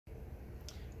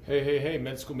Hey,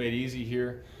 Med School Made Easy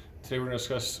here. Today we're going to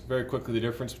discuss very quickly the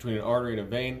difference between an artery and a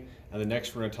vein, and the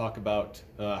next we're going to talk about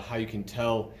how you can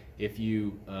tell if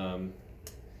you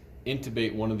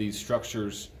intubate one of these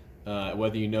structures,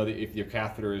 whether you know that if your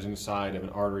catheter is inside of an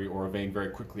artery or a vein very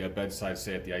quickly at bedside,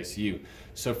 say at the ICU.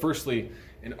 So firstly,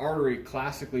 an artery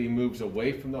classically moves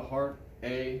away from the heart,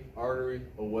 artery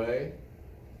away,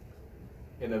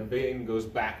 and a vein goes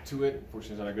back to it.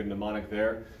 Unfortunately, there's not a good mnemonic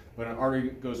there. When an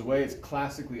artery goes away, it's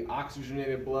classically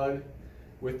oxygenated blood,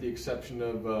 with the exception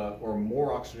of, or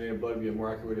more oxygenated blood would be a more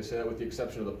accurate way to say that, with the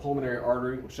exception of the pulmonary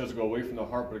artery, which doesn't go away from the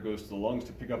heart, but it goes to the lungs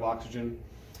to pick up oxygen.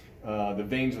 The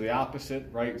veins are the opposite,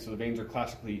 right? So the veins are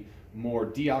classically more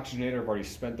deoxygenated, have already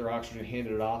spent their oxygen,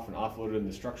 handed it off, and offloaded in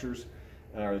the structures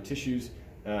or the tissues,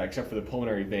 except for the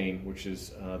pulmonary vein, which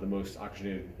is the most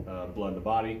oxygenated blood in the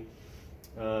body.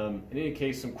 In any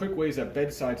case, some quick ways at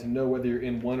bedside to know whether you're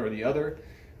in one or the other.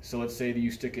 So let's say that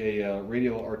you stick a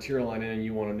radial arterial line in and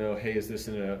you want to know, hey, is this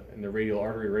in the radial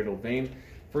artery or radial vein?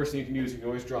 First thing you can do is you can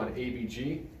always draw an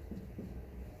ABG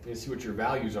and see what your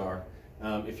values are.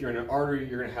 If you're in an artery,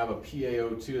 you're going to have a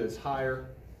PaO2 that's higher,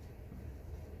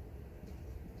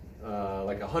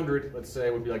 like 100, let's say,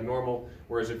 would be like normal,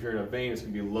 whereas if you're in a vein, it's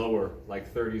going to be lower,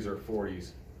 like 30s or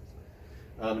 40s.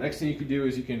 Next thing you can do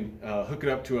is you can hook it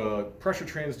up to a pressure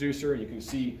transducer, and you can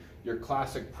see your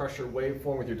classic pressure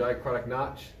waveform with your dichrotic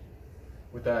notch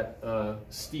with that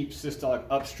steep systolic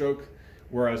upstroke,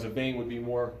 whereas a vein would be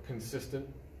more consistent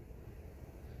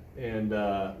and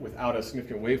without a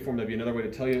significant waveform. That'd be another way to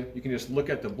tell you. You can just look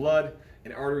at the blood.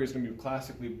 An artery is going to be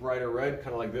classically brighter red,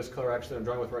 kind of like this color actually I'm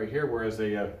drawing with right here, whereas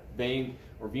a vein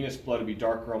or venous blood would be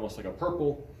darker, almost like a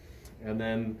purple. And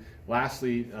then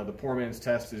lastly, the poor man's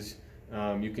test is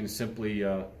you can simply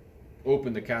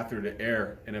open the catheter to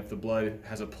air, and if the blood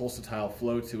has a pulsatile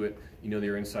flow to it, you know that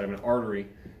you're inside of an artery,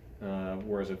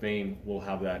 whereas a vein will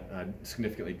have that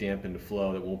significantly dampened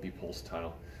flow that won't be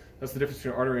pulsatile. That's the difference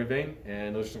between artery and vein,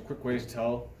 and those are some quick ways to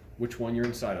tell which one you're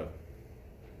inside of.